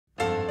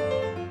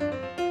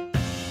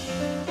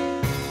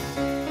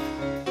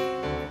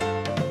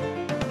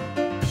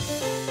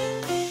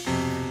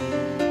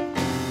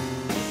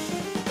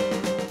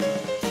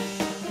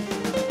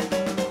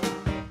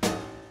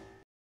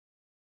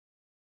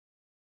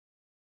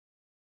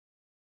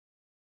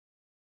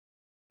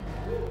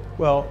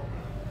Well,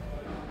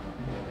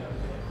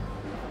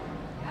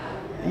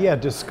 yeah,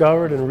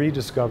 discovered and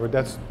rediscovered.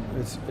 It's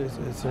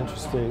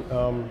interesting.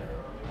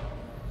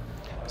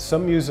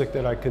 Some music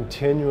that I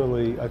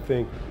continually, I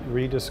think,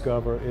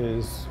 rediscover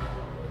is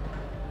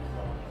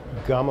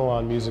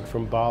gamelan music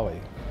from Bali.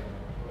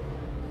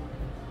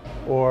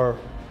 Or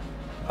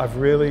I've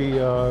really,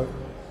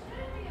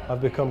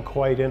 I've become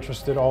quite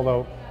interested,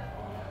 although,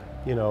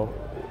 you know,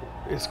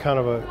 it's kind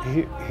of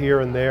a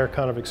here and there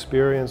kind of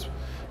experience,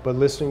 but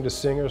listening to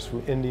singers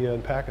from India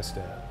and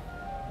Pakistan.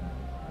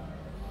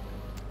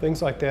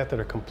 Things like that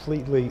are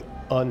completely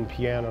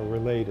un-piano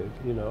related,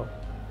 you know.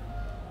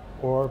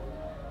 Or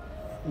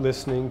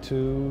listening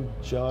to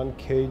John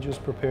Cage's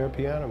prepared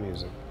piano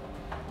music,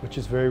 which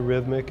is very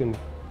rhythmic. And,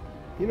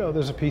 you know,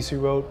 there's a piece he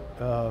wrote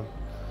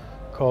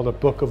called A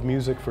Book of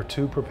Music for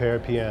Two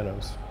Prepared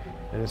Pianos.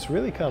 And it's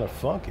really kind of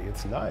funky.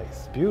 It's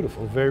nice,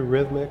 beautiful, very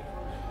rhythmic.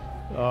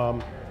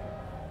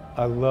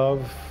 I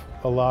love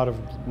a lot of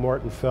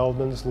Morton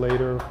Feldman's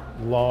later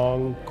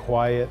long,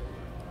 quiet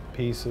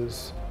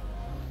pieces.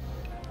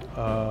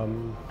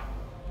 And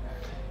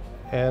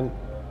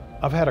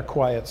I've had a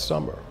quiet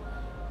summer.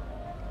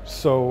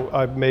 So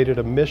I've made it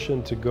a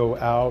mission to go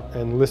out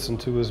and listen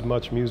to as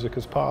much music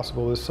as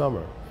possible this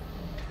summer.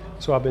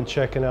 So I've been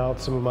checking out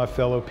some of my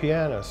fellow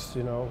pianists,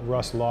 you know.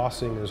 Russ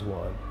Lossing is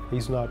one.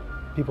 He's not,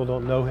 people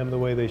don't know him the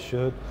way they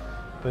should.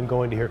 Been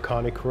going to hear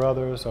Connie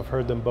Carruthers. I've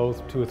heard them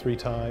both 2 or 3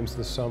 times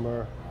this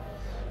summer.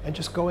 And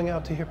just going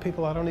out to hear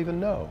people I don't even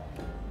know,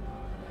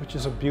 which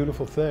is a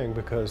beautiful thing,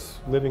 because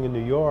living in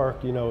New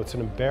York, you know, it's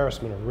an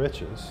embarrassment of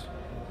riches,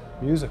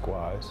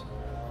 music-wise.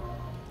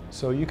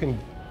 So you can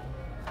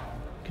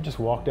just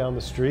walk down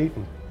the street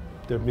and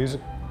there's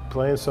music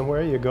playing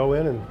somewhere. You go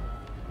in and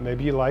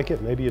maybe you like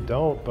it, maybe you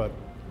don't, but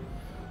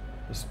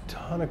there's a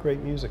ton of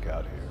great music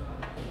out here.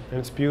 And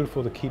it's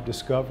beautiful to keep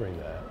discovering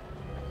that.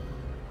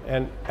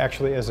 And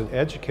actually, as an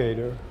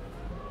educator,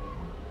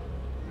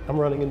 I'm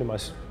running into my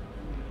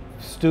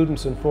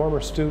students and former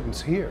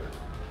students here.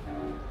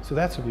 So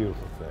that's a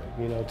beautiful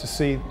thing, you know, to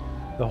see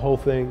the whole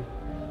thing,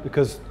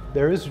 because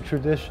there is a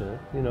tradition,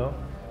 you know,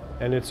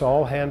 and it's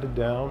all handed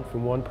down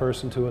from one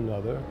person to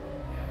another.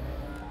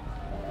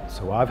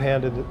 So I've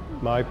handed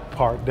my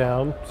part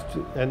down,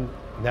 and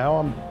now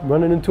I'm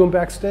running into them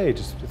backstage.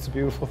 It's a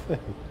beautiful thing.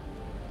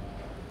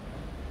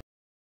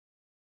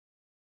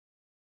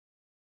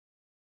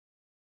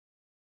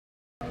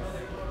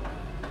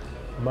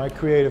 My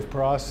creative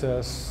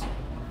process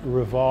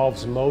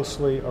revolves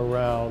mostly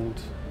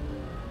around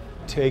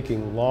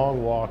taking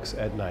long walks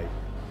at night.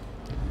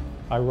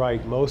 I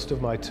write most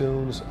of my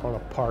tunes on a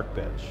park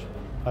bench.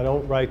 I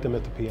don't write them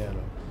at the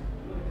piano.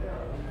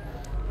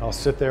 I'll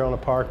sit there on a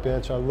park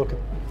bench, I'll look at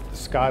the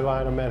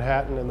skyline of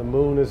Manhattan and the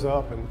moon is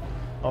up, and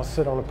I'll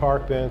sit on a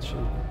park bench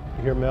and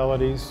hear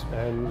melodies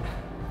and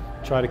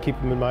try to keep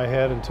them in my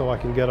head until I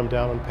can get them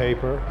down on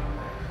paper.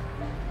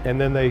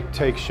 And then they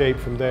take shape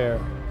from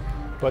there.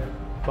 But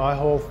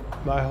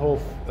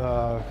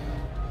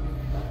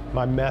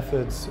my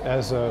methods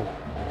as a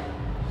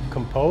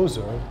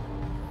composer,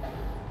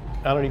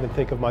 I don't even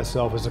think of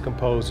myself as a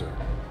composer.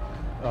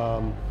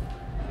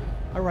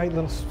 I write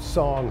little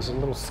songs and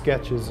little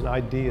sketches and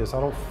ideas. I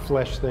don't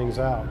flesh things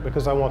out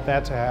because I want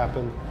that to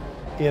happen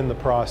in the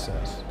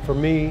process. For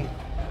me,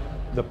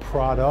 the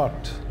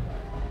product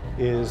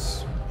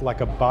is like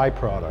a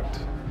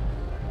byproduct.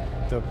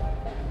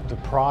 The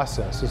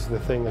process is the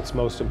thing that's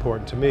most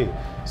important to me.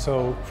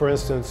 So, for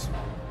instance,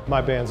 my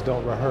bands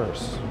don't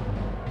rehearse.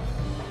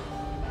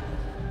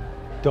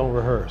 Don't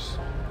rehearse.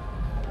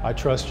 I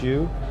trust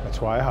you,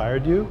 that's why I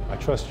hired you. I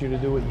trust you to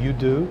do what you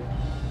do.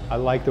 I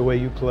like the way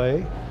you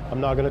play.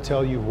 I'm not going to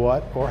tell you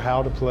what or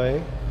how to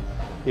play.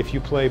 If you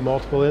play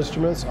multiple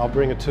instruments, I'll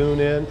bring a tune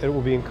in, it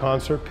will be in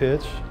concert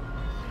pitch,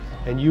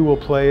 and you will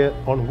play it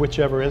on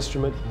whichever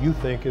instrument you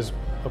think is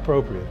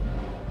appropriate,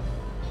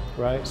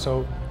 right?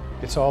 So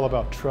it's all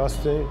about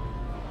trusting,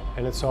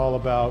 and it's all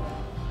about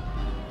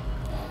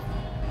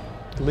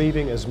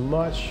leaving as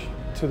much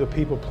to the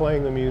people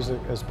playing the music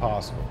as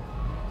possible,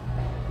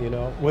 you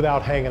know,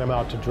 without hanging them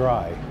out to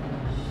dry.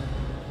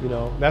 You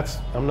know,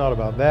 I'm not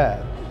about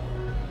that.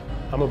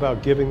 I'm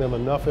about giving them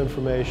enough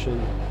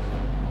information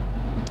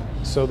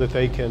so that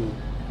they can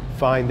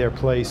find their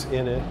place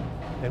in it,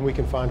 and we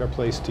can find our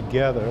place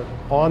together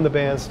on the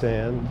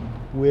bandstand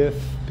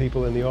with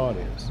people in the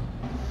audience.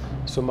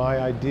 So my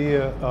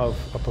idea of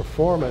a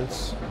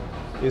performance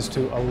is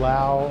to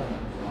allow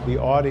the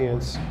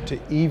audience to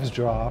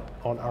eavesdrop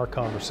on our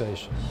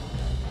conversation.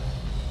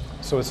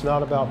 So it's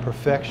not about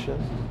perfection.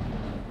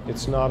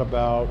 It's not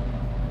about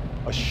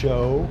a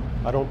show.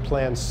 I don't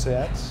plan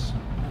sets,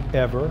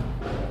 ever.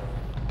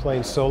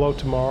 Playing solo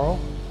tomorrow,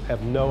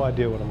 have no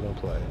idea what I'm going to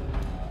play.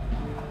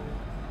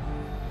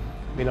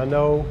 I mean, I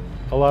know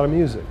a lot of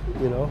music,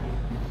 you know,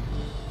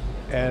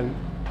 and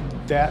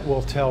that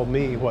will tell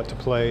me what to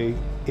play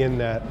in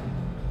that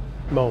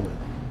moment.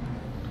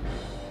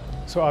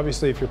 So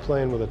obviously, if you're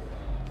playing with an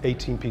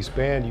 18-piece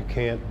band, you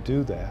can't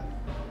do that,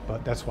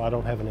 but that's why I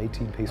don't have an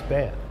 18-piece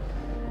band.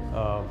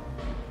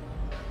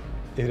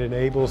 It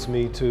enables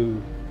me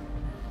to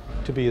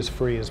be as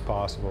free as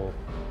possible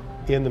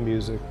in the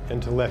music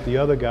and to let the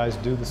other guys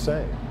do the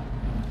same.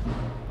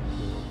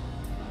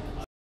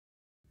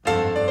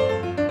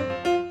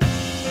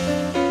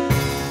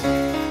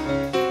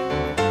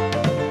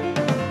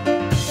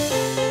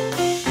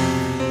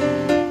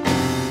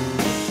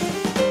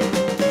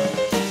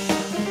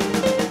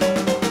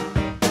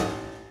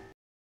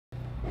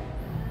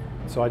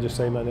 So I just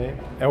say my name.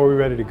 Are we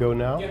ready to go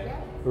now? Yeah.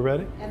 We're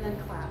ready? And then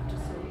clap,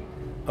 just so.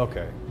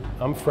 Okay.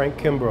 I'm Frank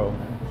Kimbrough.